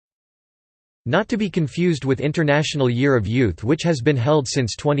Not to be confused with International Year of Youth, which has been held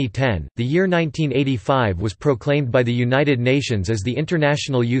since 2010. The year 1985 was proclaimed by the United Nations as the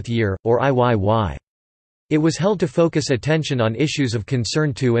International Youth Year, or IYY. It was held to focus attention on issues of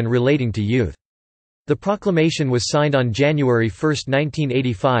concern to and relating to youth. The proclamation was signed on January 1,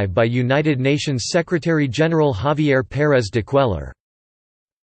 1985 by United Nations Secretary-General Javier Pérez de Cuellar.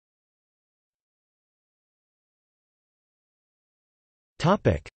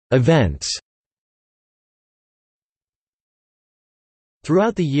 Events.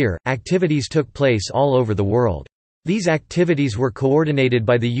 Throughout the year, activities took place all over the world. These activities were coordinated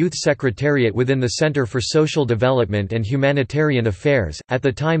by the Youth Secretariat within the Center for Social Development and Humanitarian Affairs, at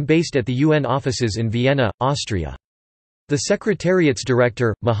the time based at the UN offices in Vienna, Austria. The Secretariat's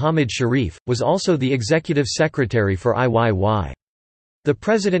director, Mohammad Sharif, was also the executive secretary for IYY. The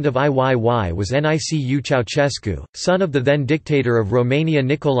president of IYY was Nicu Ceausescu, son of the then dictator of Romania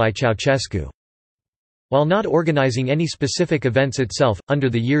Nicolae Ceausescu. While not organizing any specific events itself, under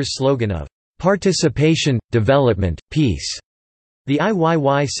the year's slogan of "Participation, Development, Peace", the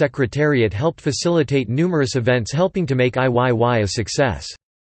IYY Secretariat helped facilitate numerous events helping to make IYY a success.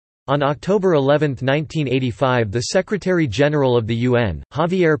 On October 11, 1985, the Secretary-General of the UN,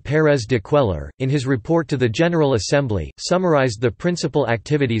 Javier Pérez de Cuellar, in his report to the General Assembly, summarized the principal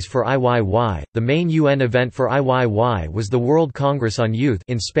activities for IYY. The main UN event for IYY was the World Congress on Youth,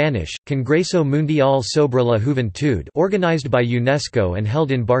 in Spanish, Congreso Mundial sobre la Juventud, organized by UNESCO and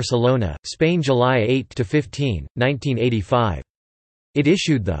held in Barcelona, Spain, July 8 to 15, 1985. It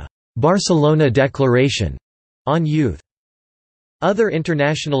issued the Barcelona Declaration on Youth. Other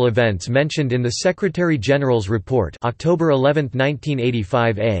international events mentioned in the Secretary-General's report, October 11,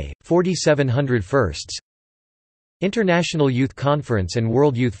 1985 A, 4700 Firsts, International Youth Conference and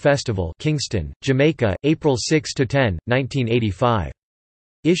World Youth Festival, Kingston, Jamaica, April 6 to 10, 1985.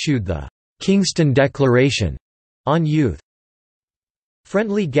 Issued the Kingston Declaration on Youth.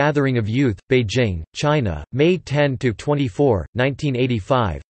 Friendly Gathering of Youth, Beijing, China, May 10 to 24,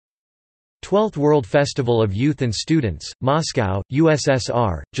 1985. 12th World Festival of Youth and Students, Moscow,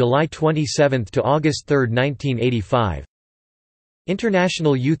 USSR, July 27 to August 3, 1985.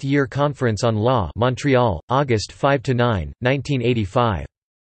 International Youth Year Conference on Law, Montreal, August 5 to 9, 1985.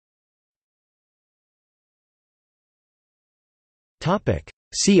 Topic: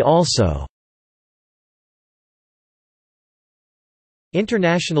 See also: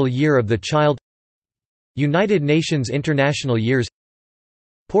 International Year of the Child, United Nations International Years,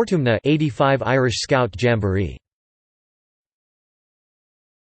 Portumna 85 Irish Scout Jamboree.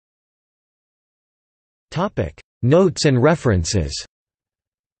 Topic: Notes and references.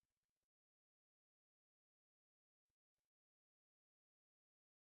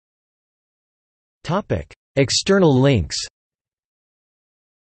 Topic: External links.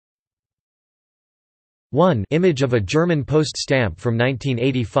 1. Image of a German post stamp from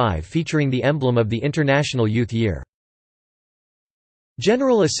 1985 featuring the emblem of the International Youth Year.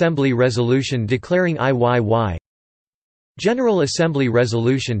 General Assembly resolution declaring IYY. General Assembly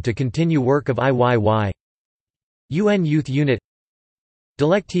resolution to continue work of IYY. UN Youth Unit.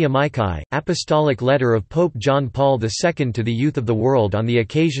 Dilectia Micae, Apostolic Letter of Pope John Paul II to the youth of the world on the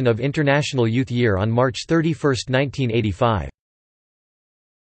occasion of International Youth Year on March 31, 1985.